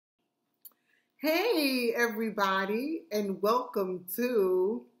Hey, everybody, and welcome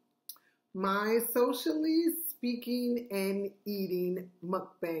to my socially speaking and eating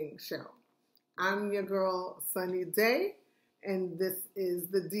mukbang show. I'm your girl, Sunny Day, and this is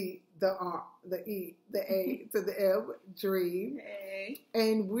the D, the R, the E, the A to the M, Dream. Hey.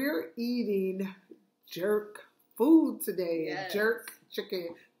 And we're eating jerk food today. Yes. Jerk chicken,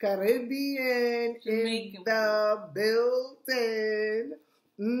 Caribbean Jamaican in the building.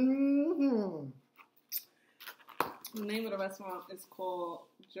 Mm-hmm. The name of the restaurant is called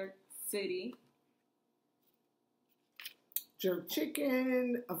Jerk City. Jerk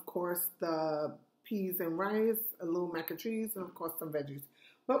chicken, of course, the peas and rice, a little mac and cheese, and of course some veggies.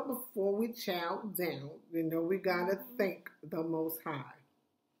 But before we chow down, we gotta thank the Most High.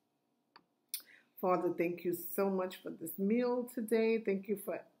 Father, thank you so much for this meal today. Thank you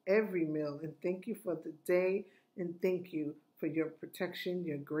for every meal, and thank you for the day, and thank you for your protection,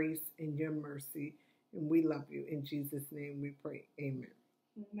 your grace, and your mercy. And we love you. In Jesus' name we pray. Amen.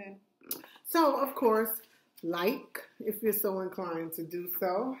 Amen. So, of course, like if you're so inclined to do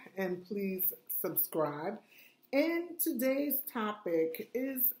so, and please subscribe. And today's topic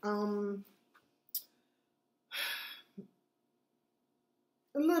is a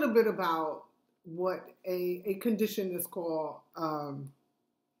little bit about what a condition is called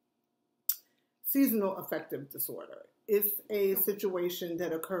seasonal affective disorder. It's a situation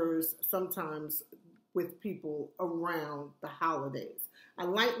that occurs sometimes with people around the holidays. I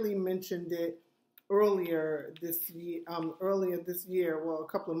lightly mentioned it earlier this year, well, a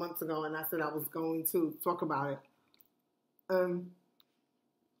couple of months ago, and I said I was going to talk about it.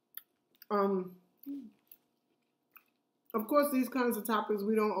 Of course, these kinds of topics,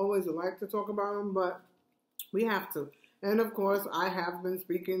 we don't always like to talk about them, but we have to. And of course, I have been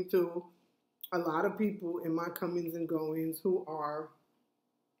speaking to a lot of people in my comings and goings who are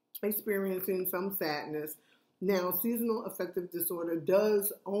experiencing some sadness. Now, seasonal affective disorder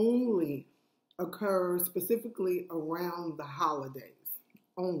does only occur specifically around the holidays.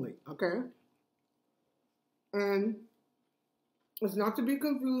 Only, okay? And it's not to be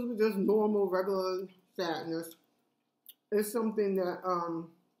confused with just normal, regular sadness. It's something that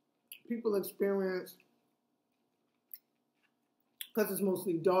people experience because it's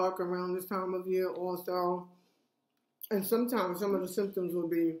mostly dark around this time of year also. And sometimes some of the symptoms will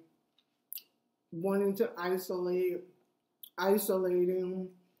be wanting to isolating,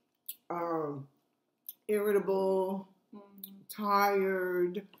 irritable,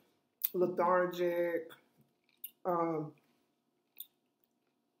 tired, lethargic,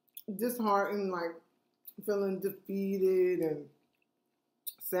 disheartened, like feeling defeated and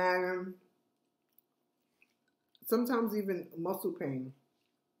sad. Sometimes even muscle pain.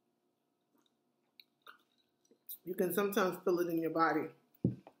 You can sometimes feel it in your body.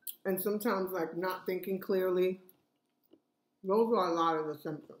 And sometimes like not thinking clearly. Those are a lot of the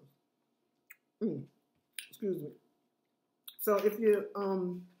symptoms. Excuse me. So if you're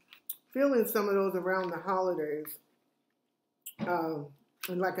feeling some of those around the holidays, and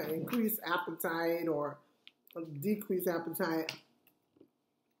like an increased appetite or a decreased appetite,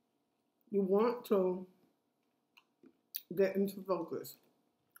 you want to get into focus.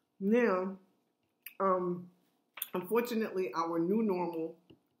 Now, unfortunately, our new normal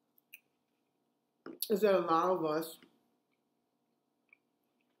is that a lot of us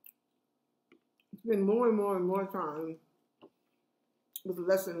spend more and more and more time with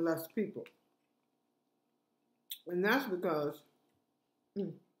less and less people. And that's because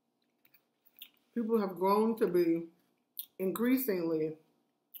people have grown to be increasingly,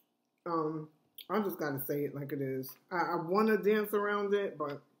 I just got to say it like it is. I want to dance around it,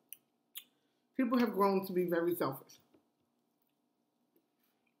 but people have grown to be very selfish.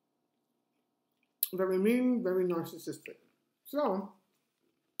 Very mean, very narcissistic. So,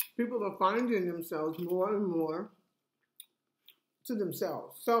 people are finding themselves more and more to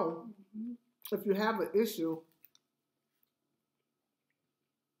themselves. So, if you have an issue,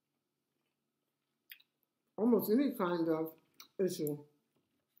 almost any kind of issue,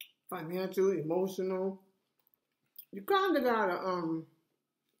 financial, emotional, you kind of gotta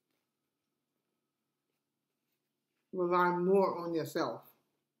rely more on yourself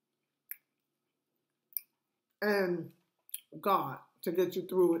and God to get you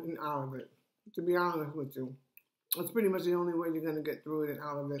through it and out of it. To be honest with you, it's pretty much the only way you're gonna get through it and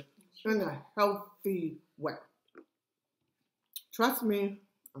out of it in a healthy way. Trust me,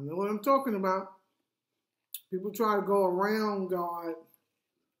 I know what I'm talking about. People try to go around God.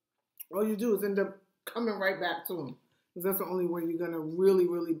 All you do is end up coming right back to Him. Because that's the only way you're going to really,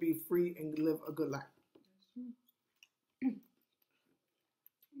 really be free and live a good life.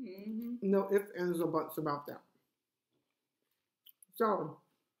 Mm-hmm. No ifs, ands, or buts about that. So,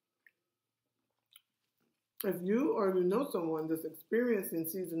 if you or you know someone that's experiencing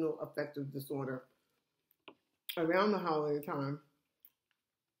seasonal affective disorder around the holiday time,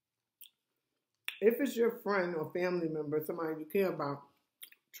 if it's your friend or family member, somebody you care about,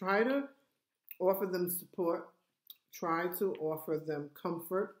 try to offer them support, try to offer them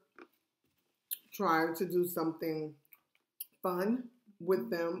comfort, try to do something fun with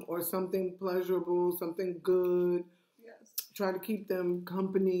them or something pleasurable, something good. Yes. Try to keep them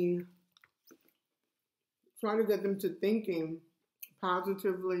company. Try to get them to thinking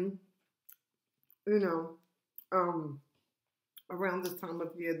positively. You know, around this time of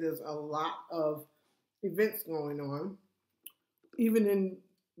year, there's a lot of events going on, even in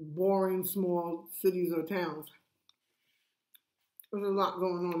boring small cities or towns. There's a lot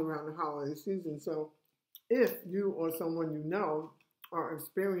going on around the holiday season. So if you or someone you know are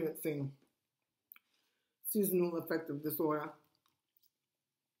experiencing seasonal affective disorder,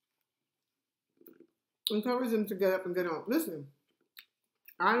 encourage them to get up and get on. Listen,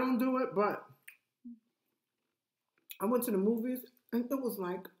 I don't do it, but I went to the movies and it was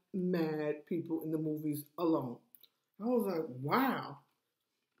like mad people in the movies alone. I was like, wow.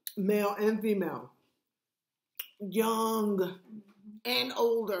 Male and female. Young and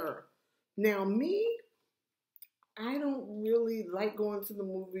older. Now me, I don't really like going to the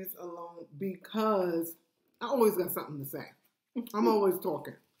movies alone because I always got something to say. I'm always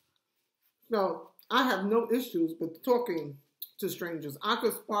talking. So I have no issues with talking to strangers. I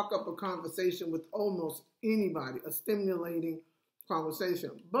could spark up a conversation with almost anybody, a stimulating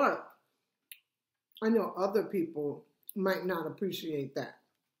conversation. But I know other people might not appreciate that.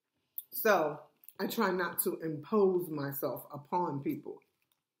 So I try not to impose myself upon people.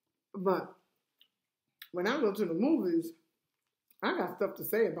 But when I go to the movies, I got stuff to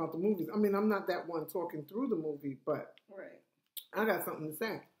say about the movies. I mean, I'm not that one talking through the movie, but right. I got something to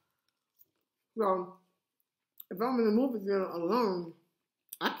say. So if I'm in the movie theater alone,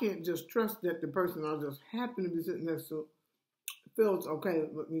 I can't just trust that the person I just happen to be sitting next to feels okay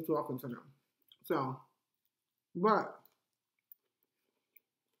with me talking to them. So, but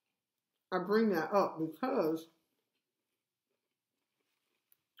I bring that up because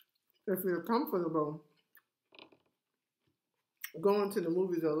if you're comfortable going to the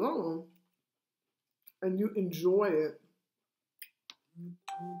movies alone and you enjoy it,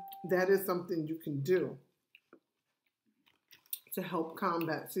 that is something you can do to help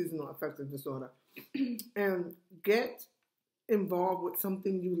combat seasonal affective disorder. And get involved with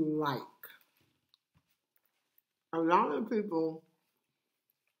something you like. A lot of people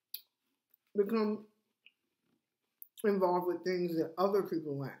become involved with things that other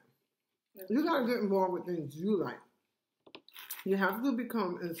people like. You gotta get involved with things you like. You have to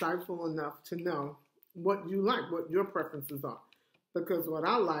become insightful enough to know what you like, what your preferences are. Because what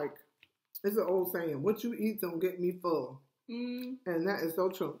I like is an old saying, what you eat don't get me full. Mm. And that is so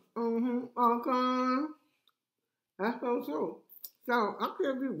true. Okay. That's so true. So I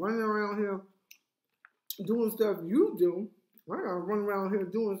can't be running around here doing stuff you do. I gotta run around here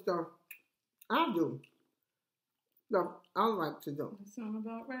doing stuff I do. Stuff I like to do. That sounds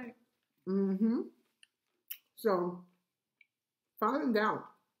about right. So find out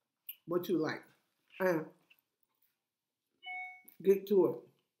what you like and get to it.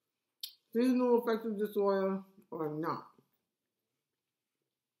 Seasonal affective disorder or not.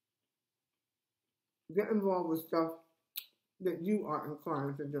 Get involved with stuff that you are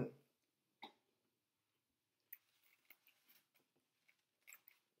inclined to do.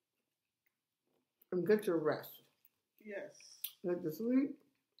 And get your rest. Yes. Get to sleep.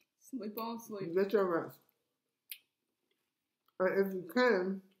 Sleep on sleep. Get your rest. And if you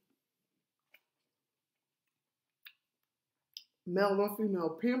can, male or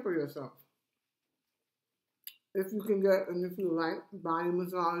female, pamper yourself. If you can get, and if you like, body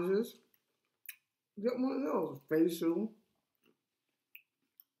massages, get one of those. Facial.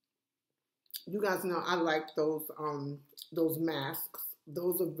 You guys know I like those masks.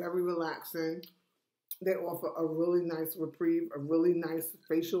 Those are very relaxing. They offer a really nice reprieve, a really nice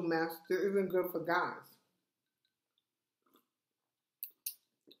facial mask. They're even good for guys.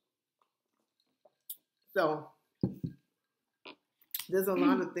 So there's a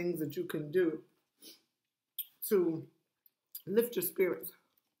lot of things that you can do to lift your spirits,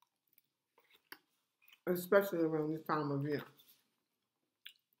 especially around this time of year.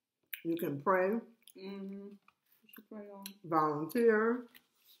 You can pray, You should pray on. volunteer.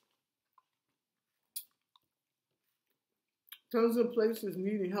 Tons of places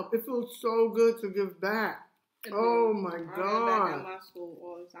needing help. It feels so good to give back. Oh my I run back God. at my school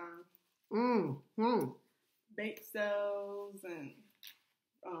all the time. Bake sales and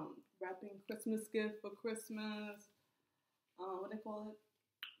wrapping Christmas gifts for Christmas. What they call it?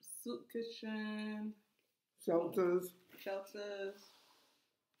 Soup kitchen. Shelters.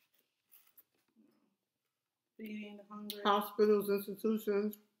 Feeding the hungry. Hospitals,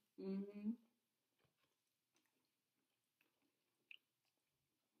 institutions. Mm-hmm.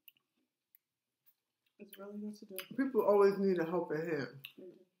 It's really good to do. People always need a helping hand.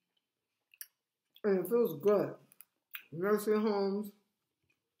 Mm-hmm. And it feels good. Nursing homes,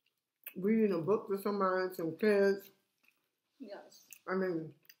 reading a book to somebody, some kids. Yes. I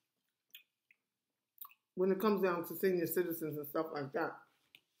mean, when it comes down to senior citizens and stuff like that,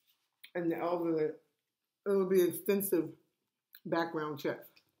 and the elderly, it will be extensive background checks.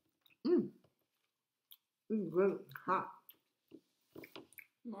 This is good, hot.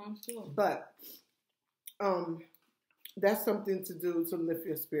 Mine too. But that's something to do to lift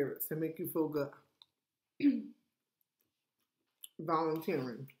your spirits and make you feel good.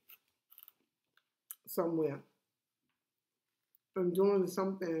 Volunteering somewhere and doing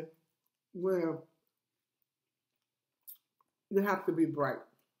something where you have to be bright.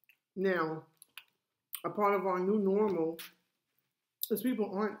 Now, a part of our new normal is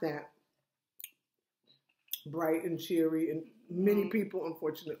people aren't that bright and cheery, and many people,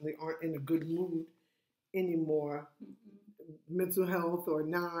 unfortunately, aren't in a good mood anymore, mental health or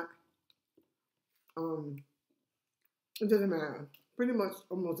not. It doesn't matter. Pretty much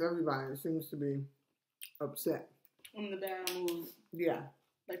almost everybody seems to be upset. In the bad mood. Yeah.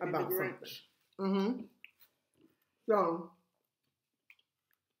 Like about the something. Grinch. So,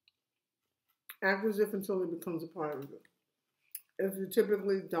 act as if until it becomes a part of you. If you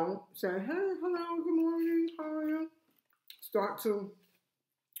typically don't say, hey, hello, good morning, how are you? Start to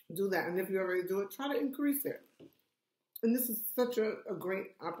do that. And if you already do it, try to increase it. And this is such a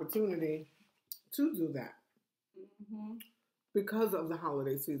great opportunity to do that. Mm-hmm. Because of the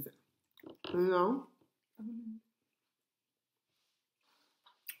holiday season. You know? Mm-hmm.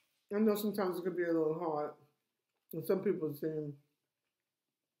 I know sometimes it could be a little hard. And some people seem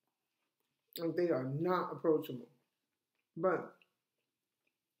like they are not approachable. But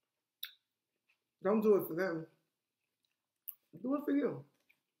don't do it for them. Do it for you.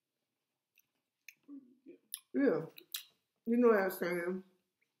 Yeah. You know that saying,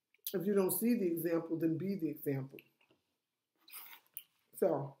 if you don't see the example, then be the example.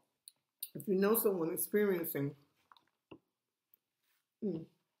 So, if you know someone experiencing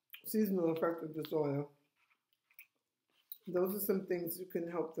seasonal affective disorder, those are some things you can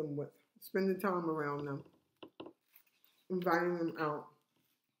help them with. Spending time around them, inviting them out,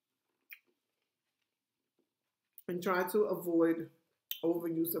 and try to avoid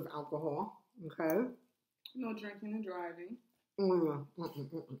overuse of alcohol. Okay? No drinking and driving.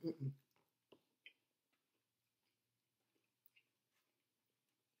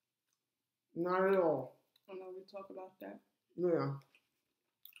 Not at all. I know we talk about that. Yeah.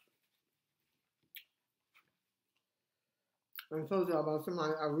 I told you about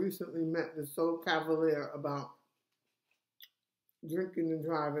somebody I recently met that's so cavalier about drinking and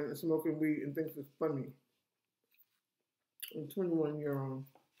driving and smoking weed and thinks it's funny. A 21-year-old.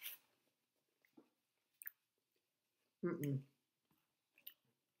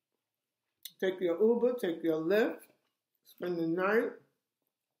 Take your Uber, take your Lyft, spend the night,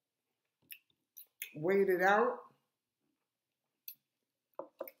 wait it out,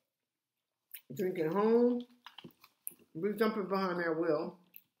 drink at home, be jumping behind that wheel.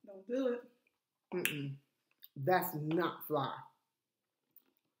 Don't do it. That's not fly.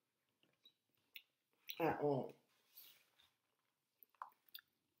 At all.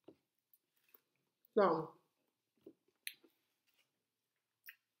 So,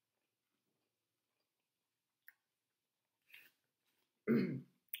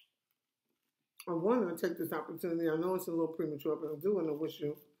 I wanted to take this opportunity. I know it's a little premature, but I do want to wish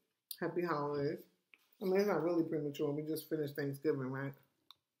you happy holidays. I mean, it's not really premature. We just finished Thanksgiving, right?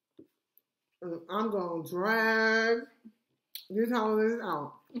 And I'm going to drag these holidays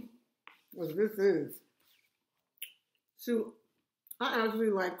out. Because this is. Shoot, I actually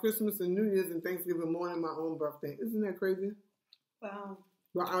like Christmas and New Year's and Thanksgiving more than my own birthday. Isn't that crazy? Wow.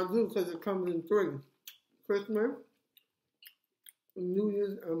 But I do because it comes in three. Christmas, New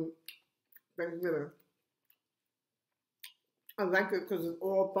Year's, and Thanksgiving. I like it because it's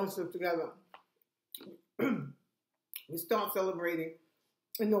all bunched up together. We start celebrating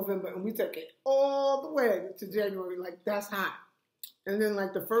in November and we take it all the way to January. Like, that's hot. And then,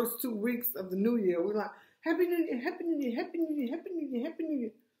 like, the first 2 weeks of the new year, we're like, Happy New Year, Happy New Year, Happy New Year, Happy New Year, Happy New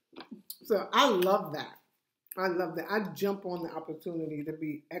Year. So I love that. I love that. I jump on the opportunity to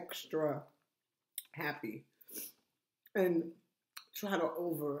be extra happy and try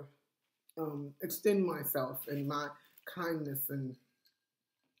to extend myself and my kindness and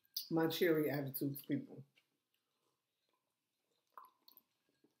my cheery attitude to people.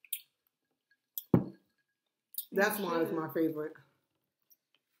 That's why it's my favorite.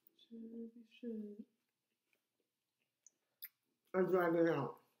 Should. I drag it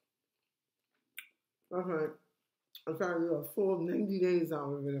out. Okay. I'm trying to do a full 90 days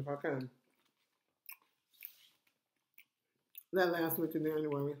out of it if I can. That last week in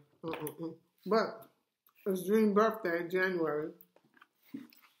January. But it's Dream's birthday, January.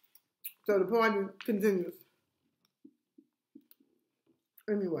 So the party continues.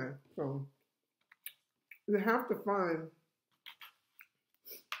 Anyway, so you have to find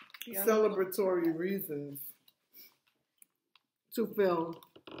celebratory reasons to feel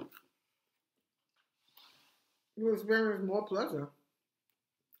you experience more pleasure.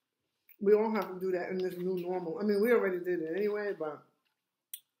 We all have to do that in this new normal. I mean, we already did it anyway, but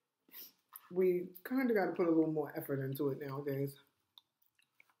we kind of got to put a little more effort into it nowadays.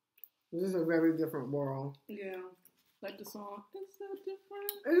 This is a very different world. Yeah, like the song.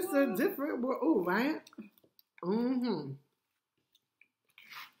 It's a different world. Oh, right? Mm-hmm.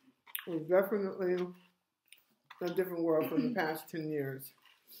 It's definitely a different world from the past 10 years.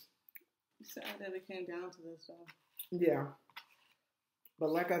 Sad that it came down to this, though. Yeah.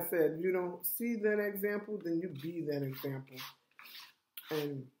 But like I said, you don't see that example, then you be that example.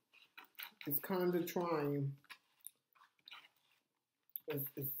 And it's kind of trying.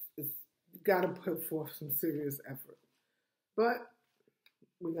 It's got to put forth some serious effort. But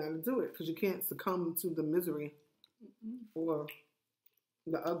we got to do it because you can't succumb to the misery or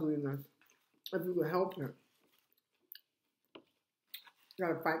the ugliness if you can help it. You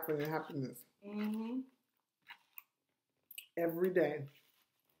got to fight for your happiness. Every day.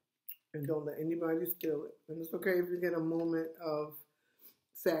 And don't let anybody steal it. And it's okay if you get a moment of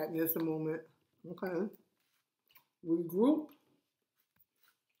sadness, a moment. Okay. Regroup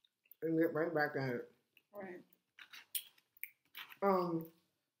and get right back at it. Right.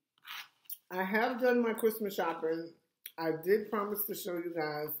 I have done my Christmas shopping. I did promise to show you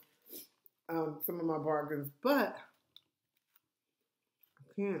guys some of my bargains, but I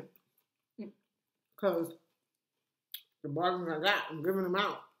can't. Because the bargains I got, I'm giving them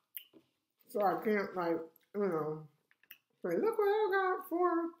out. So I can't, like, say, look what I got for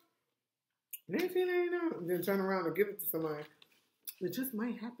 $19.99. And then turn around and give it to somebody. It just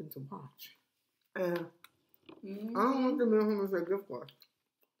might happen to watch. And I don't want them to know how much they gift for.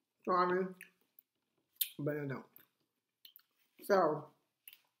 So, but I don't. So,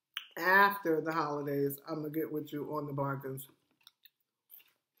 after the holidays, I'm going to get with you on the bargains.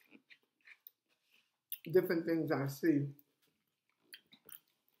 Different things I see.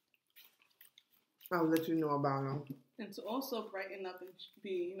 I'll let you know about them. And to also brighten up and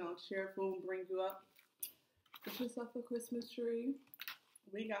be, cheerful and bring you up. Get yourself a Christmas tree.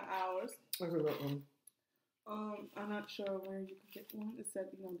 We got ours. That's a good one. I'm not sure where you can get one. It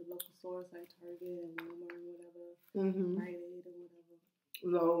said, the local stores like Target and Walmart and whatever. Rite Aid or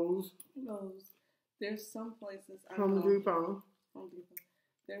whatever. Lowe's. There's some places Home Depot.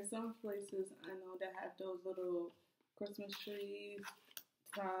 There's some places I know that have those little Christmas trees.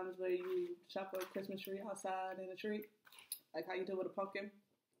 Times where you shop a Christmas tree outside in a tree, like how you do with a pumpkin.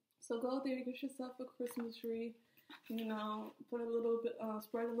 So go there, get yourself a Christmas tree. Put a little bit,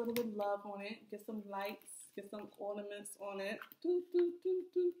 spread a little bit of love on it. Get some lights, get some ornaments on it.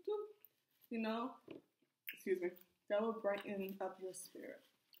 Excuse me. That will brighten up your spirit.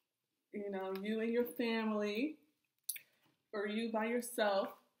 You and your family, or you by yourself,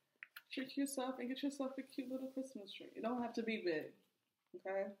 treat yourself and get yourself a cute little Christmas tree. It don't have to be big.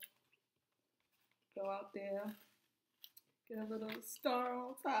 Okay? Go out there. Get a little star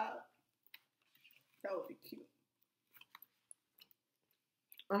on top. That would be cute.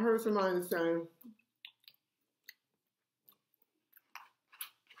 I heard somebody saying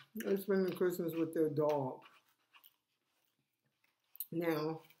they're spending Christmas with their dog.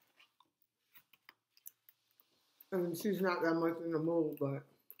 Now, she's not that much in the mood, but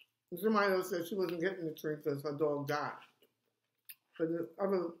somebody else said she wasn't getting the tree because her dog died. But the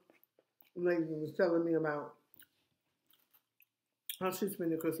other lady was telling me about how she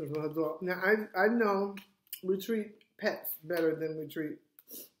spent Christmas with her dog. Now, I know we treat pets better than we treat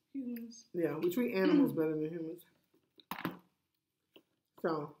humans. Yeah, we treat animals better than humans.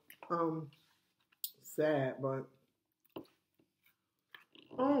 So, sad, but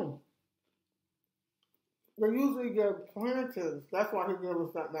they usually give planters. That's why he gave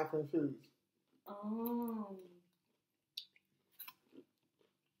us that mac and cheese. Oh.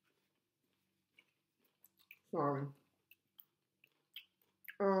 Sorry.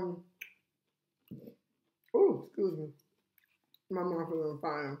 Oh, excuse me. My mouth is on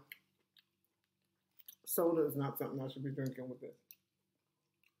fire. Soda is not something I should be drinking with this.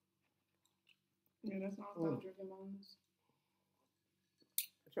 Yeah, that's not what I was drinking mine.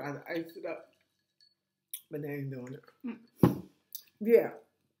 I tried to ice it up, but they ain't doing it. Yeah.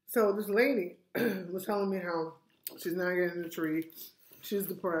 So this lady was telling me how she's not getting the tree. She's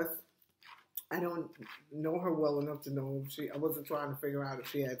depressed. I don't know her well enough to know if I wasn't trying to figure out if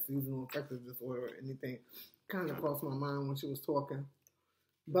she had seasonal affective disorder or anything. Kind of crossed my mind when she was talking.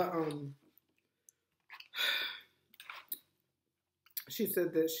 But she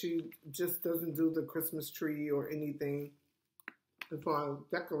said that she just doesn't do the Christmas tree or anything before I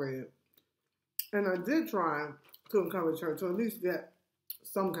decorate it. And I did try to encourage her to at least get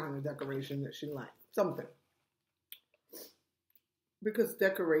some kind of decoration that she liked. Something. Because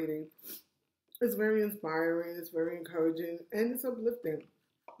decorating is very inspiring, it's very encouraging, and it's uplifting.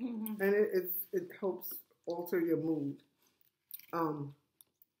 Mm-hmm. And it helps alter your mood.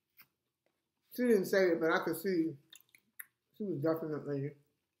 She didn't say it, but I could see she was definitely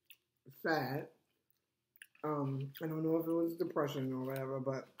sad. I don't know if it was depression or whatever,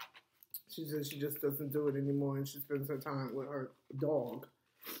 but she said she just doesn't do it anymore, and she spends her time with her dog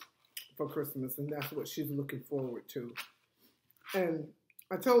for Christmas, and that's what she's looking forward to. And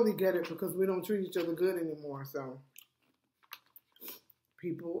I totally get it because we don't treat each other good anymore, so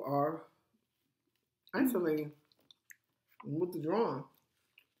people are isolating and withdrawing.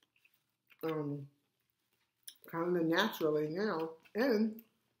 Kind of naturally now, and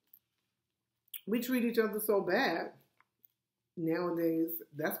we treat each other so bad nowadays.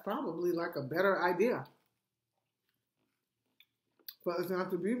 That's probably like a better idea for us not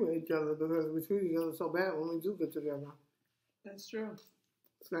to be with each other because we treat each other so bad when we do get together. That's true.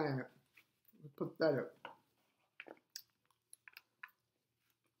 Sad, pathetic.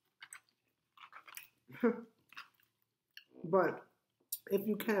 But if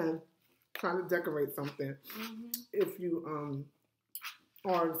you can, try to decorate something. Mm-hmm. If you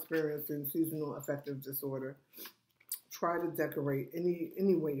are experiencing seasonal affective disorder, try to decorate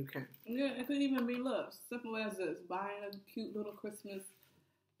any way you can. Yeah, it could even be, look, simple as this: buying a cute little Christmas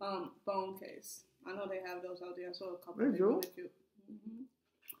phone case. I know they have those out there. I saw a couple. They really cute. Mm-hmm.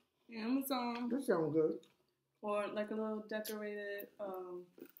 Amazon. That sounds good. Or like a little decorated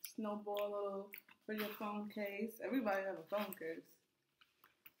snowball for your phone case. Everybody have a phone case.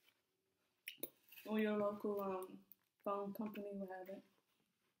 Or your local phone company will have it.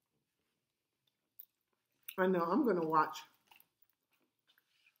 I know. I'm going to watch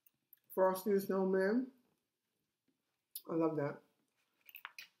Frosty the Snowman. I love that.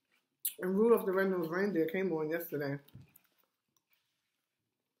 And Rudolph the Red-Nosed Reindeer came on yesterday.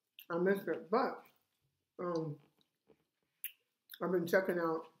 I missed it, but I've been checking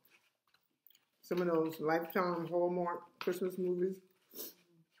out some of those Lifetime Hallmark Christmas movies.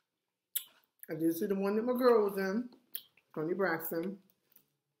 I did see the one that my girl was in, Toni Braxton.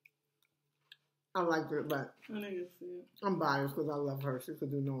 I liked it, but I didn't see it. I'm biased because I love her. She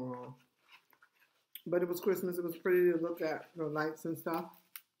could do no wrong. But it was Christmas. It was pretty to look at, the lights and stuff.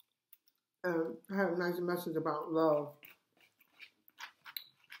 And I had a nice message about love.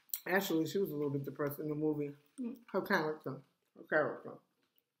 Actually, she was a little bit depressed in the movie. Her character.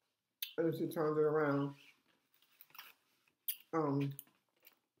 And she turned it around.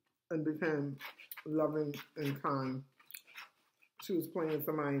 And became loving and kind. She was playing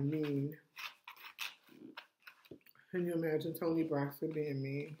somebody mean. Can you imagine Toni Braxton being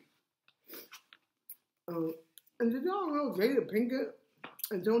mean? And did y'all know Jada Pinkett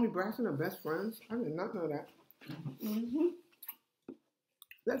and Toni Braxton are best friends? I did not know that. Mm-hmm.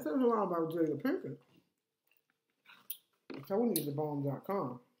 That says a lot about Jada Pinkett.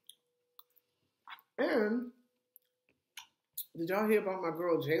 Tony'sTheBomb.com. And did y'all hear about my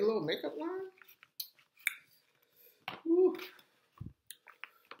girl J-Lo makeup line? Woo.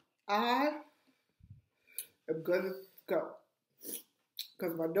 I am gonna go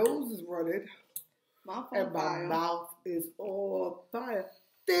because my nose is running and my mouth is on fire.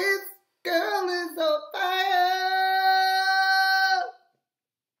 This girl is on fire.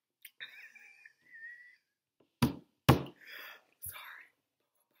 Sorry.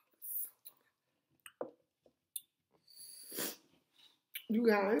 You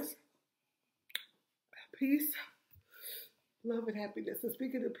guys, peace, love, and happiness. And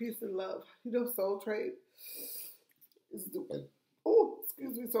speaking of peace and love, you know Soul Trade is doing. Oh,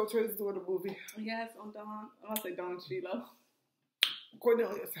 excuse me, Soul Trade is doing a movie. Yes, on Don. I want to say Don Cheadle.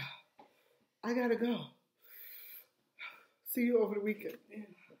 Cornelius. I gotta go. See you over the weekend. Yeah.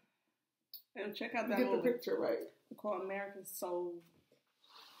 And check out that Get movie. the picture right. Called American Soul.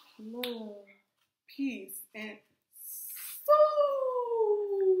 Love, peace, and soul.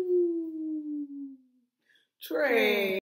 Trade.